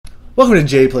Welcome to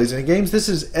Jay Plays Any Games. This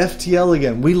is FTL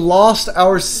again. We lost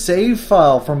our save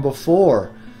file from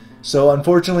before. So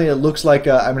unfortunately it looks like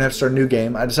I'm going to have to start a new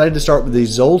game. I decided to start with the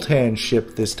Zoltan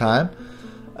ship this time.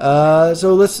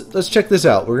 So let's check this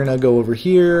out. We're going to go over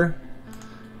here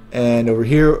and over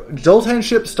here. Zoltan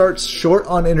ship starts short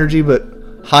on energy but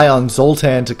high on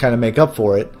Zoltan to kind of make up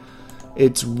for it.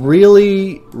 It's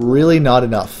really not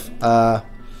enough.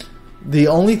 The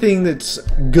only thing that's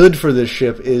good for this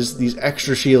ship is these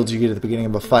extra shields you get at the beginning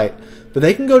of a fight. But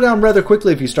they can go down rather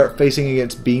quickly if you start facing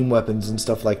against beam weapons and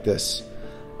stuff like this.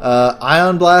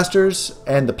 Ion blasters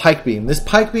and the pike beam. This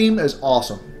pike beam is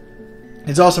awesome.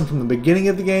 It's awesome from the beginning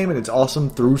of the game and it's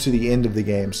awesome through to the end of the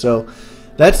game. So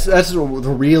that's the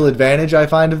real advantage I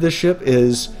find of this ship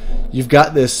is you've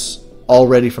got this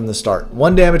already from the start.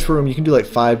 1 damage per room, you can do like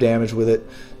 5 damage with it.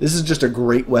 This is just a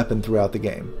great weapon throughout the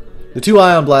game. The 2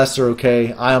 Ion Blasts are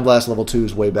okay. Ion Blast level 2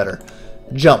 is way better.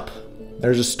 Jump.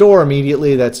 There's a store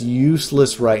immediately that's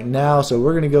useless right now, so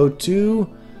we're going to go to...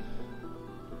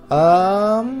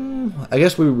 I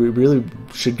guess we really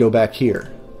should go back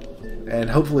here. And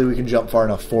hopefully we can jump far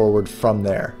enough forward from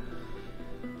there.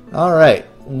 Alright,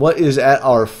 what is at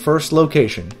our first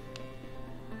location?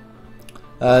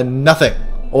 Nothing.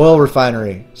 Oil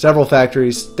refinery. Several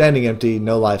factories, standing empty,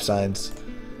 no life signs.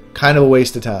 Kind of a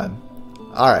waste of time.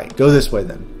 Alright, go this way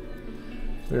then.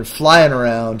 We're flying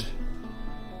around,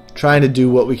 trying to do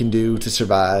what we can do to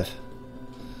survive.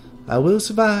 I will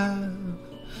survive.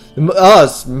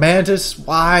 It's Mantis.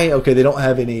 Why? Okay, they don't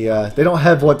have any, they don't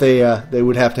have what they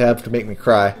would have to make me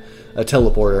cry. A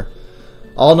teleporter.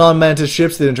 All non-Mantis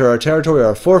ships that enter our territory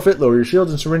are forfeit. Lower your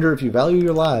shields and surrender if you value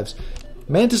your lives.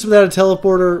 Mantis without a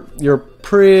teleporter, you're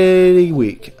pretty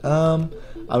weak.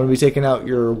 I'm going to be taking out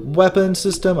your weapon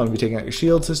system, I'm going to be taking out your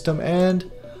shield system, and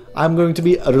I'm going to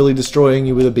be utterly destroying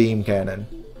you with a beam cannon.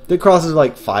 That crosses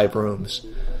like 5 rooms.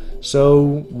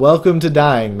 So, welcome to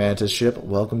dying, Mantis ship.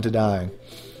 Welcome to dying.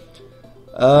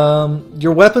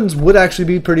 Your weapons would actually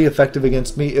be pretty effective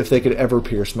against me if they could ever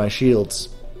pierce my shields.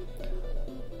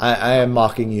 I am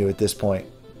mocking you at this point.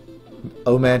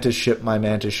 Oh, Mantis ship, my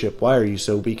Mantis ship, why are you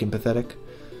so weak and pathetic?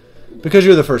 Because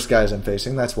you're the first guys I'm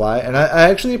facing, that's why. And I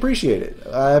actually appreciate it.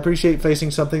 I appreciate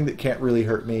facing something that can't really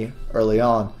hurt me early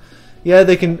on. Yeah,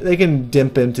 they can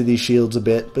dimp into these shields a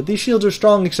bit, but these shields are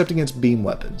strong except against beam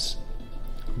weapons.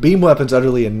 Beam weapons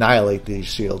utterly annihilate these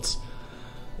shields,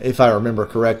 if I remember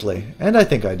correctly. And I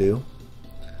think I do.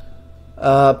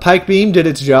 Pike beam did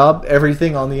its job.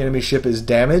 Everything on the enemy ship is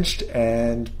damaged,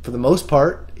 and for the most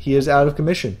part, he is out of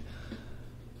commission.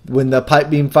 When the pike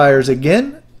beam fires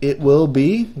again, it will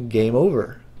be game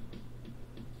over.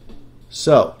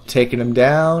 So, taking him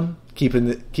down, keeping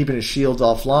his shields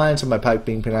offline so my pike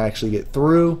beam can actually get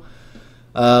through.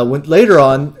 Later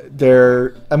on,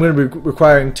 I'm going to be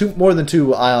requiring more than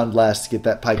 2 ion blasts to get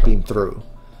that pike beam through.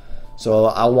 So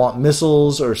I want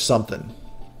missiles or something.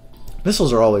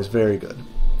 Missiles are always very good.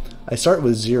 I start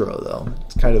with 0 though.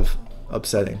 It's kind of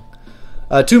upsetting.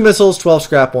 2 missiles, 12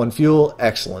 scrap, 1 fuel.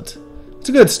 Excellent. It's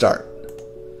a good start.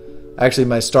 Actually,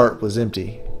 my start was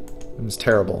empty. It was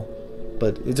terrible.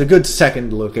 But it's a good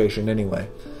second location anyway.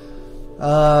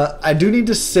 I do need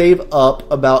to save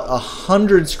up about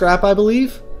 100 scrap, I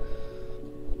believe.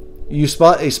 You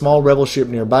spot a small rebel ship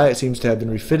nearby. It seems to have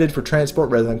been refitted for transport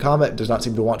rather than combat. It does not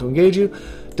seem to want to engage you.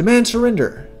 Demand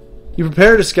surrender. You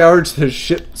prepare to scourge their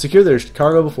ship, secure their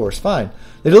cargo before us. Fine.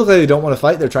 They look like they don't want to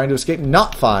fight. They're trying to escape.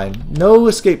 Not fine. No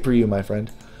escape for you, my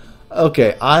friend.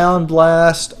 Okay, ion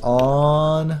blast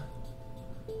on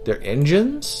their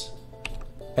engines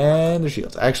and their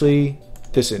shields. Actually,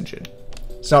 this engine.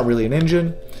 It's not really an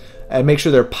engine. And make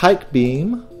sure their pike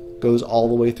beam goes all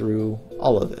the way through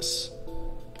all of this.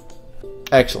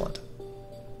 Excellent.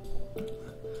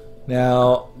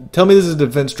 Now, tell me this is a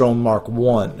defense drone Mark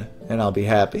 1, and I'll be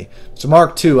happy. So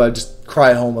Mark 2, I just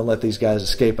cry home and let these guys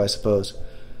escape, I suppose.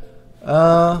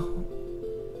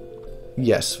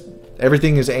 Yes.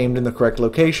 Everything is aimed in the correct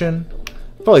location.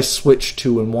 Probably switch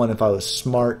 2 and 1 if I was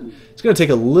smart. It's going to take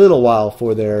a little while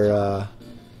for their...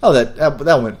 Oh,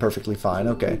 that went perfectly fine.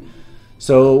 Okay.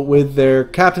 So, with their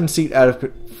captain's seat out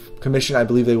of commission, I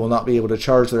believe they will not be able to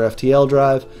charge their FTL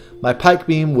drive. My pike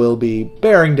beam will be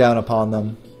bearing down upon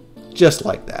them. Just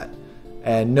like that.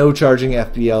 And no charging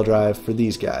FTL drive for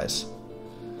these guys.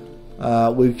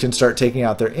 We can start taking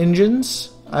out their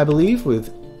engines, I believe,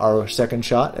 with our second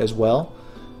shot as well.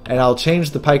 And I'll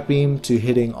change the pike beam to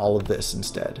hitting all of this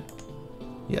instead.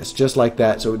 Yes, just like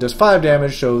that. So it does 5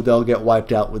 damage, so they'll get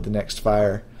wiped out with the next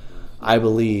fire, I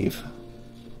believe.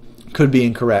 Could be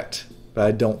incorrect, but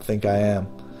I don't think I am.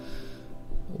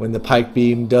 When the pike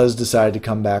beam does decide to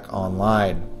come back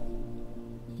online.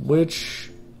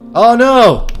 Which Oh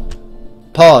no!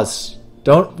 Pause.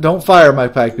 Don't fire my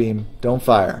pike beam. Don't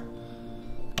fire.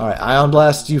 Alright, Ion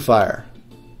Blast, you fire.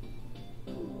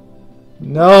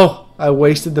 No! I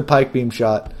wasted the pike beam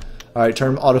shot. Alright,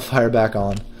 turn auto fire back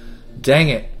on. Dang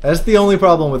it. That's the only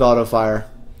problem with auto fire.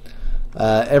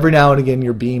 Every now and again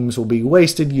your beams will be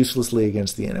wasted uselessly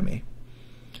against the enemy.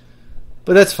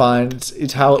 But that's fine.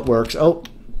 It's how it works. Oh!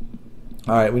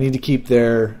 Alright, we need to keep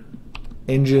their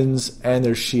engines and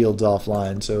their shields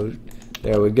offline. So,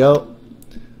 there we go.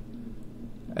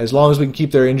 As long as we can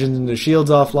keep their engines and their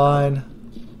shields offline,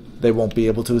 they won't be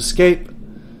able to escape.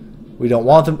 We don't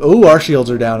want them. Ooh, our shields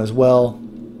are down as well,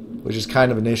 which is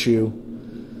kind of an issue.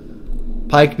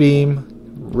 Pike beam,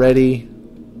 ready,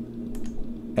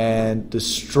 and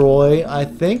destroy, I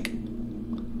think.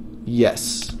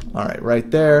 Yes. Alright,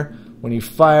 right there. When you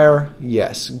fire,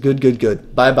 yes. Good, good,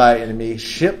 good. Bye-bye, enemy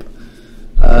ship.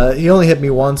 He only hit me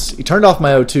once. He turned off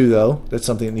my O2, though. That's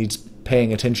something that needs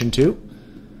paying attention to.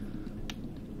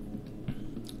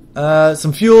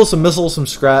 Some fuel, some missiles, some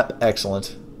scrap.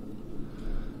 Excellent.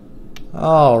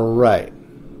 Alright.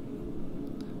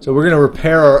 So we're going to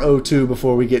repair our O2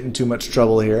 before we get in too much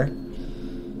trouble here.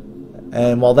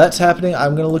 And while that's happening,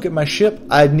 I'm going to look at my ship.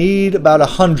 I need about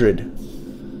 100.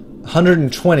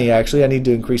 120, actually. I need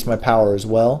to increase my power as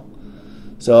well.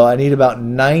 So I need about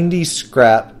 90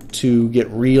 scrap to get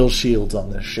real shields on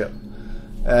this ship.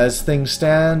 As things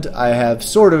stand, I have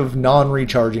sort of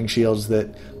non-recharging shields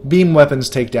that beam weapons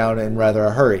take down in rather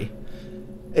a hurry.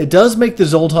 It does make the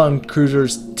Zoltan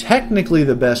cruisers technically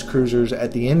the best cruisers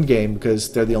at the end game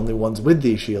because they're the only ones with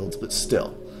these shields, but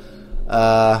still.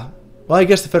 Well, I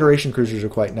guess the Federation cruisers are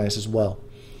quite nice as well.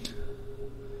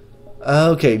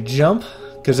 Okay, jump,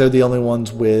 because they're the only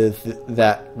ones with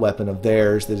that weapon of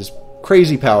theirs that is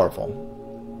crazy powerful.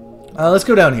 Let's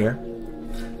go down here.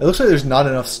 It looks like there's not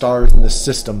enough stars in this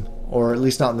system, or at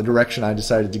least not in the direction I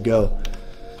decided to go,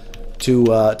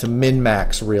 to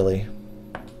min-max, really.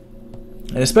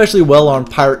 An especially well-armed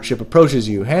pirate ship approaches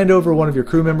you. Hand over one of your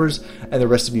crew members, and the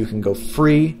rest of you can go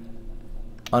free,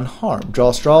 unharmed.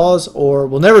 Draw straws, or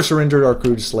we'll never surrender our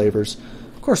crew to slavers.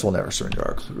 Of course we'll never surrender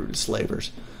our crew to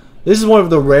slavers. This is one of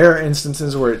the rare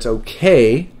instances where it's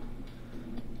okay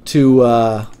to...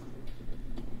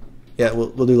 yeah,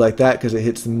 we'll do like that because it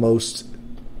hits the most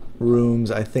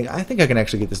rooms. I think I can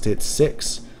actually get this to hit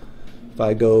 6. If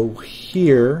I go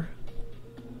here...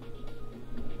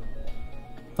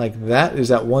 like that. Is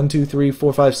that 1, 2, 3,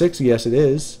 4, 5, 6? Yes, it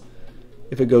is.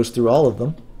 If it goes through all of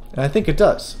them. And I think it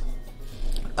does.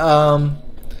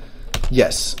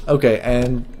 Yes. Okay,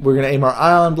 and we're going to aim our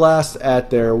ion blast at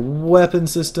their weapon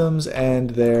systems and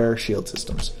their shield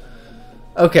systems.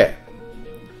 Okay.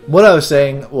 What I was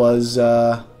saying was,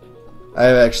 I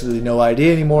have actually no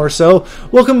idea anymore, so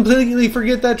we'll completely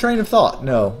forget that train of thought.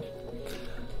 No.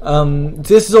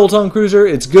 This Zoltan cruiser,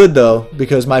 it's good though,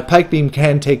 because my pike beam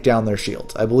can take down their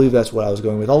shields. I believe that's what I was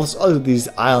going with. All of these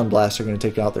ion blasts are going to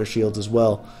take out their shields as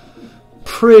well.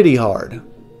 Pretty hard.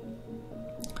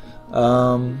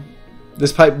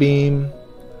 This pike beam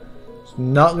is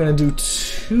not going to do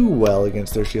too well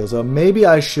against their shields. So maybe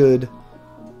I should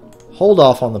hold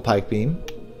off on the pike beam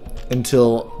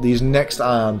until these next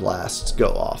ion blasts go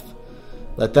off.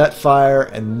 Let that fire,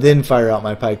 and then fire out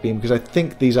my pike beam, because I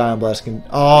think these ion blasts can...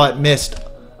 Oh, it missed.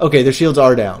 Okay, their shields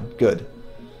are down. Good.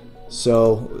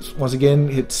 So, once again,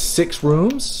 hit 6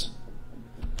 rooms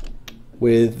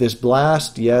with this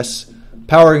blast. Yes.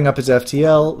 Powering up its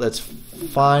FTL. That's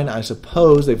fine, I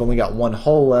suppose. They've only got 1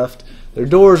 hull left. Their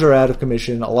doors are out of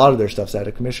commission. A lot of their stuff's out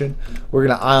of commission. We're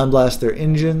going to ion blast their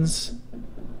engines.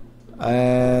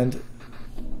 And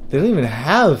they don't even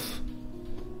have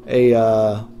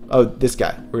a... Oh, this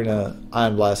guy. We're going to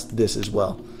ion blast this as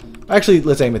well. Actually,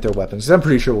 let's aim at their weapons. I'm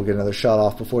pretty sure we'll get another shot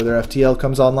off before their FTL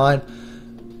comes online.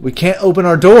 We can't open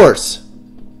our doors.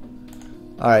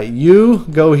 Alright, you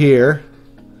go here.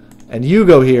 And you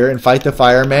go here and fight the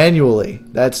fire manually.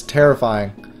 That's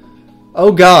terrifying.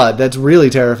 Oh god, that's really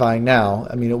terrifying now.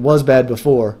 I mean, it was bad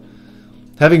before.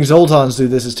 Having Zoltans do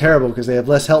this is terrible because they have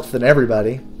less health than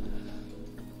everybody.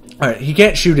 Alright, he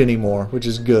can't shoot anymore, which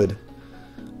is good.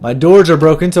 My doors are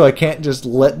broken, so I can't just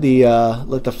let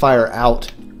the fire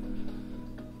out.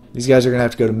 These guys are gonna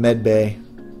have to go to med bay.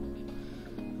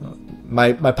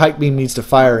 My pike beam needs to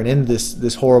fire and end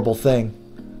this horrible thing.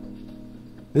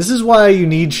 This is why you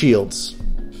need shields.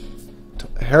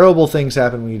 Terrible things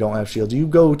happen when you don't have shields. You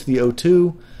go to the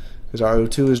O2 because our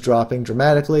O2 is dropping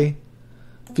dramatically.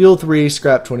 Fuel 3,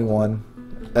 scrap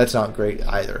 21. That's not great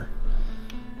either.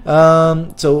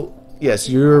 So yes,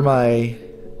 you're my.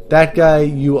 That guy,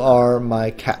 you are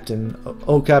my captain.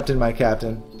 Oh, captain, my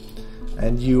captain.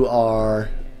 And you are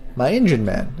My engine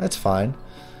man. That's fine.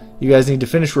 You guys need to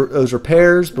finish those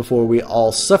repairs before we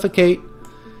all suffocate.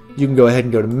 You can go ahead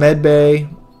and go to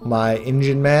medbay, my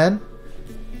engine man.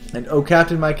 And oh,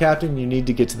 Captain, my Captain, you need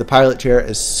to get to the pilot chair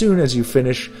as soon as you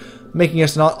finish making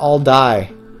us not all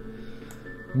die.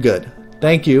 Good.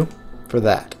 Thank you for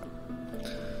that.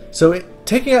 So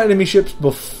taking out enemy ships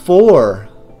before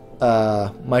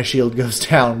my shield goes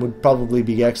down would probably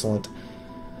be excellent.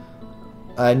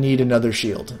 I need another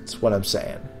shield. That's what I'm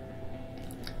saying.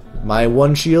 My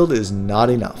one shield is not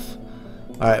enough.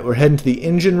 Alright, we're heading to the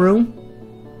engine room.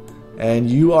 And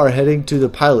you are heading to the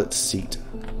pilot's seat.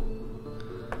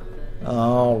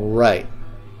 Alright.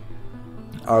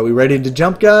 Are we ready to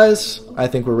jump, guys? I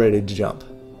think we're ready to jump.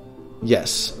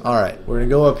 Yes. Alright, we're going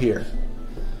to go up here.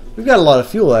 We've got a lot of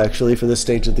fuel, actually, for this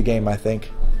stage of the game, I think.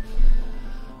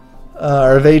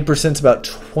 Our evade percent's about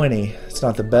 20. It's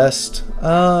not the best.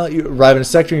 You arrive in a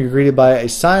sector and you're greeted by a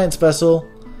science vessel.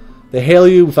 They hail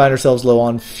you. We find ourselves low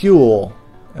on fuel.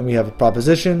 And we have a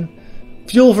proposition.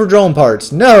 Fuel for drone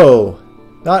parts. No!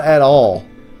 Not at all.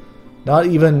 Not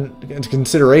even into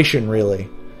consideration, really.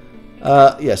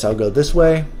 Yes, I'll go this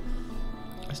way.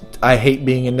 I hate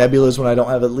being in nebulas when I don't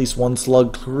have at least one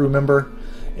slug crew member.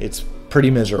 It's pretty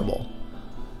miserable.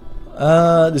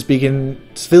 This beacon,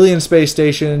 civilian space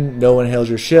station. No one hails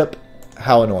your ship.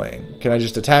 How annoying. Can I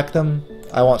just attack them?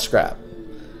 I want scrap.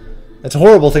 That's a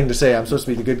horrible thing to say. I'm supposed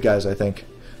to be the good guys, I think.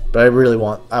 But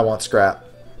I want scrap.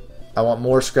 I want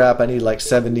more scrap. I need like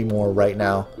 70 more right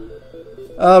now.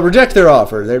 Reject their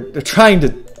offer. They're trying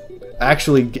to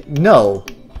actually get... No.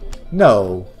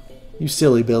 No. You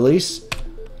silly billies.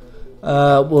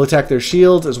 We'll attack their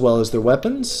shields as well as their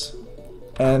weapons.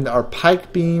 And our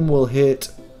pike beam will hit...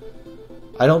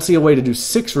 I don't see a way to do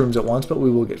 6 rooms at once, but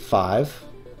we will get 5.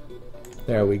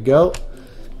 There we go.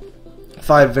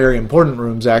 5 very important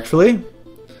rooms, actually.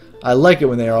 I like it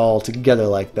when they are all together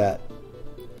like that.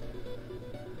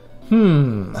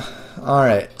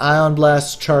 Alright. Ion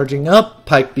Blast charging up.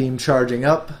 Pike Beam charging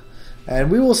up.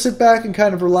 And we will sit back and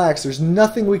kind of relax. There's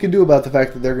nothing we can do about the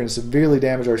fact that they're going to severely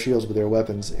damage our shields with their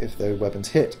weapons if their weapons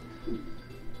hit.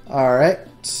 Alright.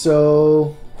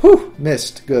 So... Whew!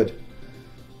 Missed. Good.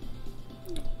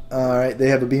 Alright, they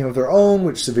have a beam of their own,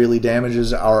 which severely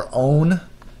damages our own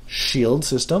shield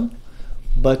system.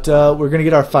 But we're going to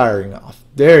get our firing off.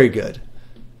 Very good.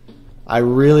 I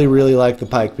really, really like the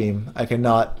pike beam. I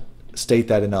cannot state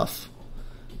that enough.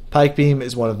 Pike beam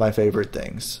is one of my favorite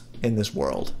things in this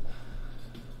world.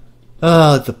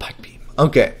 The pike beam.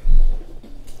 Okay.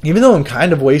 Even though I'm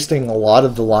kind of wasting a lot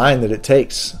of the line that it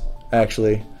takes,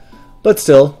 actually. But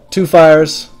still, 2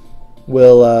 fires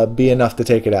will be enough to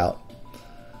take it out.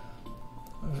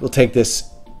 We'll take this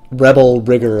rebel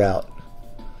rigger out.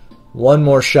 1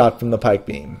 more shot from the pike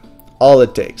beam. All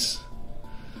it takes.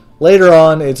 Later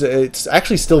on, it's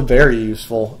actually still very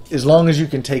useful, as long as you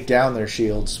can take down their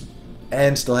shields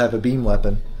and still have a beam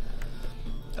weapon.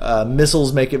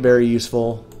 Missiles make it very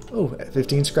useful. Oh,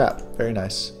 15 scrap. Very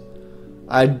nice.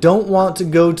 I don't want to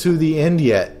go to the end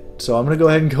yet, so I'm going to go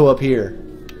ahead and go up here.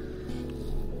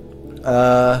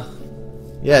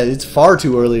 Yeah, it's far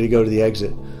too early to go to the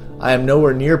exit. I am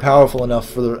nowhere near powerful enough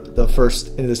for the first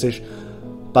into the station.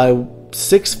 Buy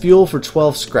 6 fuel for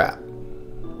 12 scrap.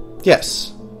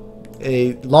 Yes.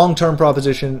 A long-term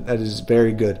proposition that is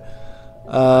very good.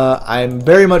 I'm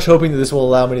very much hoping that this will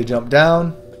allow me to jump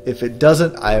down. If it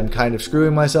doesn't, I am kind of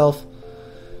screwing myself.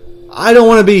 I don't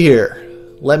want to be here.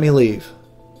 Let me leave.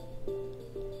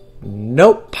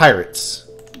 Nope. Pirates.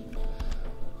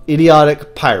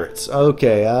 Idiotic pirates.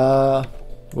 Okay, well,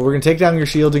 we're going to take down your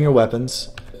shields and your weapons.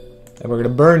 And we're going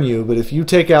to burn you, but if you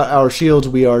take out our shields,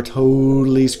 we are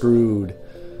totally screwed.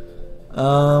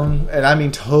 And I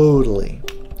mean totally.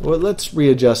 Well, let's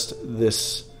readjust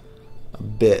this a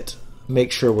bit.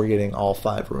 Make sure we're getting all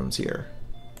 5 rooms here.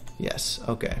 Yes,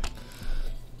 okay.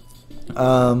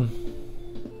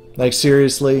 Like,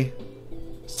 seriously?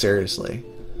 Seriously.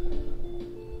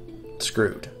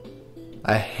 Screwed.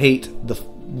 I hate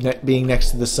being next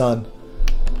to the sun.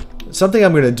 Something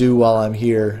I'm going to do while I'm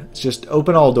here is just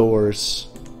open all doors.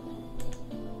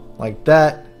 Like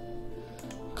that.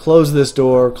 Close this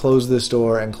door, and close this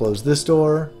door,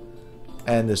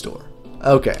 and this door.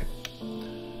 Okay.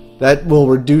 That will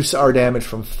reduce our damage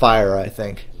from fire, I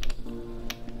think.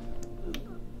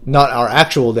 Not our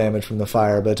actual damage from the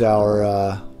fire, but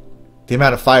our the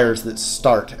amount of fires that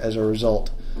start as a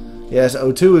result. Yes,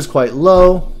 O2 is quite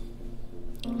low,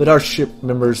 but our ship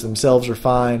members themselves are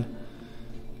fine.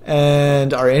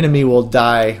 And our enemy will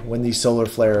die when the solar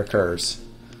flare occurs.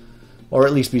 Or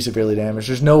at least be severely damaged.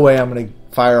 There's no way I'm going to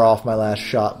fire off my last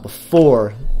shot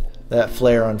before that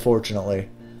flare, unfortunately.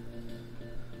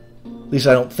 At least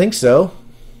I don't think so.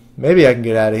 Maybe I can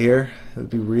get out of here. It would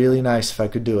be really nice if I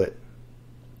could do it.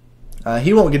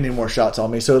 He won't get any more shots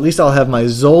on me, so at least I'll have my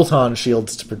Zoltan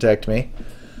shields to protect me.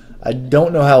 I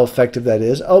don't know how effective that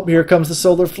is. Oh, here comes the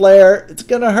solar flare. It's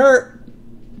gonna hurt.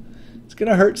 It's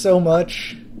gonna hurt so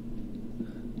much.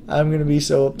 I'm gonna be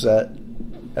so upset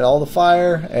at all the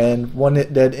fire and one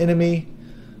dead enemy,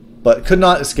 but could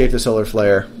not escape the solar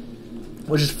flare,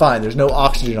 which is fine. There's no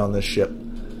oxygen on this ship.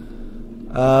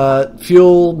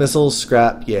 Fuel, missiles,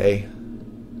 scrap, yay.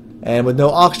 And with no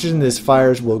oxygen, these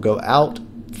fires will go out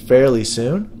fairly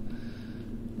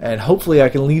soon. And hopefully I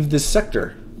can leave this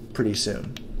sector pretty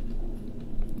soon.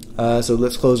 So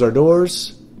let's close our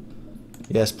doors.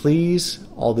 Yes, please.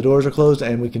 All the doors are closed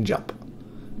and we can jump.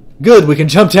 Good, we can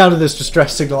jump down to this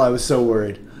distress signal. I was so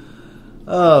worried.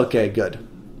 Okay, good.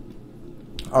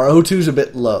 Our O2's a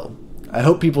bit low. I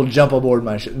hope people jump aboard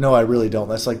my ship. No, I really don't.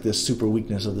 That's like the super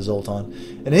weakness of the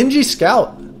Zoltan. An NG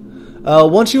scout.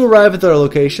 Once you arrive at the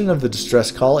location of the distress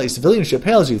call, a civilian ship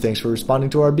hails you. Thanks for responding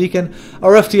to our beacon.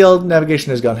 Our FTL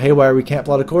navigation has gone haywire. We can't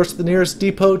plot a course to the nearest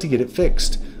depot to get it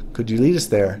fixed. Could you lead us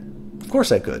there? Of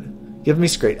course I could. Give me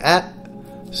straight at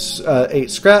 8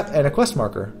 scrap and a quest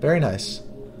marker. Very nice.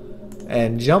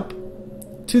 And jump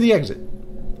to the exit.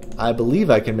 I believe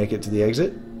I can make it to the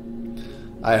exit.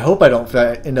 I hope I don't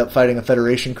end up fighting a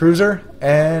Federation cruiser,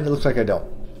 and it looks like I don't.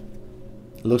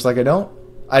 It looks like I don't?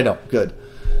 I don't. Good.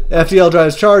 The FTL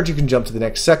drives charge. You can jump to the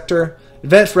next sector.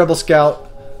 Advanced Rebel Scout.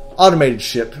 Automated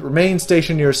ship. Remain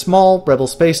stationed near a small Rebel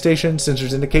space station.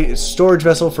 Sensors indicate it's a storage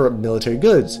vessel for military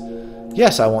goods.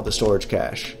 Yes, I want the storage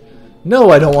cache.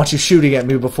 No, I don't want you shooting at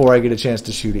me before I get a chance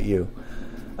to shoot at you.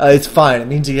 It's fine. It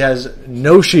means he has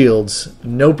no shields,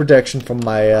 no protection from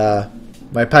my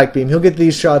my pike beam. He'll get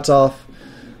these shots off,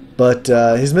 but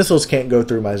his missiles can't go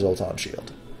through my Zoltan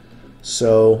shield.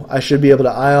 So I should be able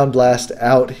to ion blast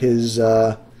out his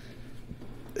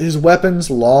weapons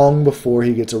long before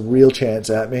he gets a real chance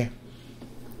at me,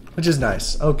 which is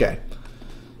nice. Okay,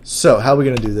 so how are we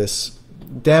going to do this?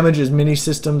 Damage as many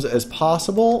systems as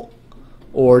possible,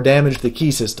 or damage the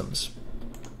key systems?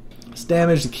 Let's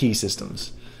damage the key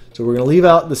systems. So we're going to leave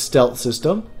out the stealth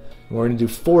system, and we're going to do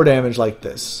 4 damage like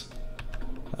this.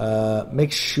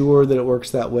 Make sure that it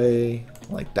works that way,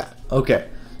 like that. Okay,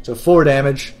 so 4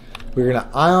 damage. We're going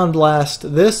to ion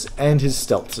blast this and his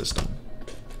stealth system.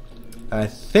 I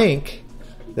think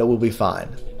that will be fine.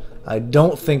 I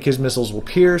don't think his missiles will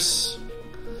pierce.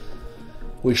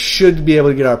 We should be able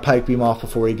to get our pike beam off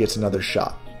before he gets another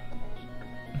shot.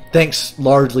 Thanks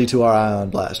largely to our ion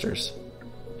blasters.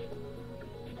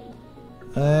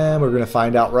 And we're going to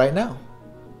find out right now.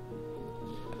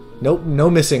 Nope, no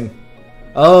missing.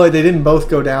 Oh, they didn't both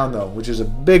go down though, which is a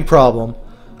big problem.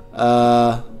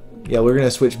 Yeah, we're going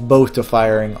to switch both to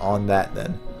firing on that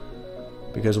then.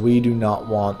 Because we do not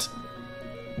want...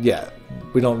 Yeah,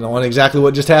 we don't want exactly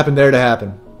what just happened there to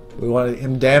happen. We want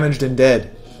him damaged and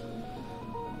dead.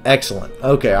 Excellent.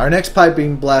 Okay, our next pipe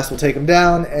beam blast will take him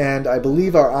down, and I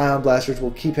believe our ion blasters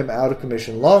will keep him out of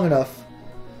commission long enough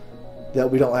that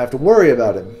we don't have to worry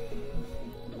about him.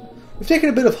 We've taken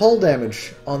a bit of hull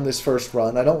damage on this first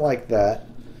run. I don't like that.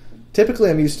 Typically,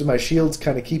 I'm used to my shields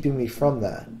kind of keeping me from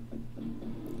that.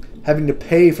 Having to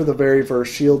pay for the very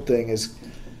first shield thing is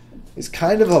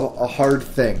kind of a hard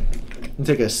thing. I'm going to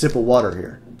take a sip of water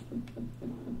here.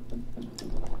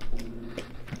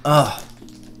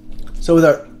 So with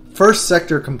our first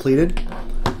sector completed,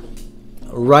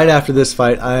 right after this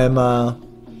fight, I'm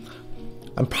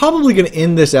probably going to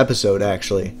end this episode,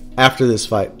 actually, after this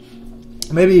fight.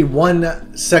 Maybe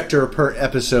 1 sector per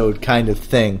episode kind of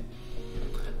thing.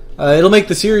 It'll make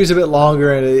the series a bit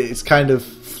longer, and it's kind of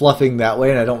fluffing that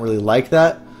way, and I don't really like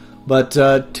that. But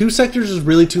 2 sectors is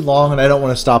really too long, and I don't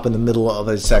want to stop in the middle of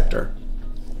a sector.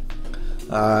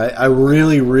 I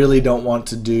really, really don't want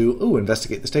to do... Ooh,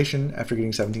 investigate the station after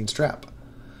getting 17 scrap.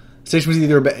 Station was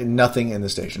either nothing in the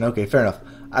station. Okay, fair enough.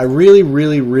 I really,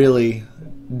 really, really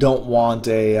don't want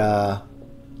another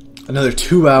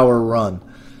 2-hour run.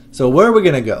 So where are we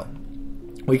going to go?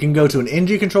 We can go to an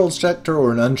NG-controlled sector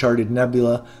or an uncharted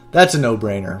nebula. That's a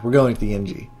no-brainer. We're going to the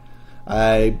NG.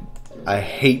 I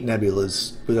hate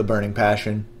nebulas with a burning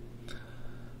passion.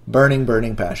 Burning,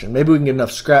 burning passion. Maybe we can get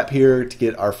enough scrap here to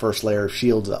get our first layer of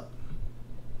shields up.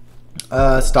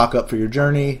 Stock up for your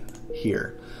journey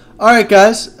here. Alright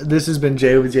guys, this has been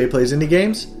Jay with Jay Plays Indie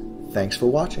Games. Thanks for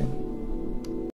watching.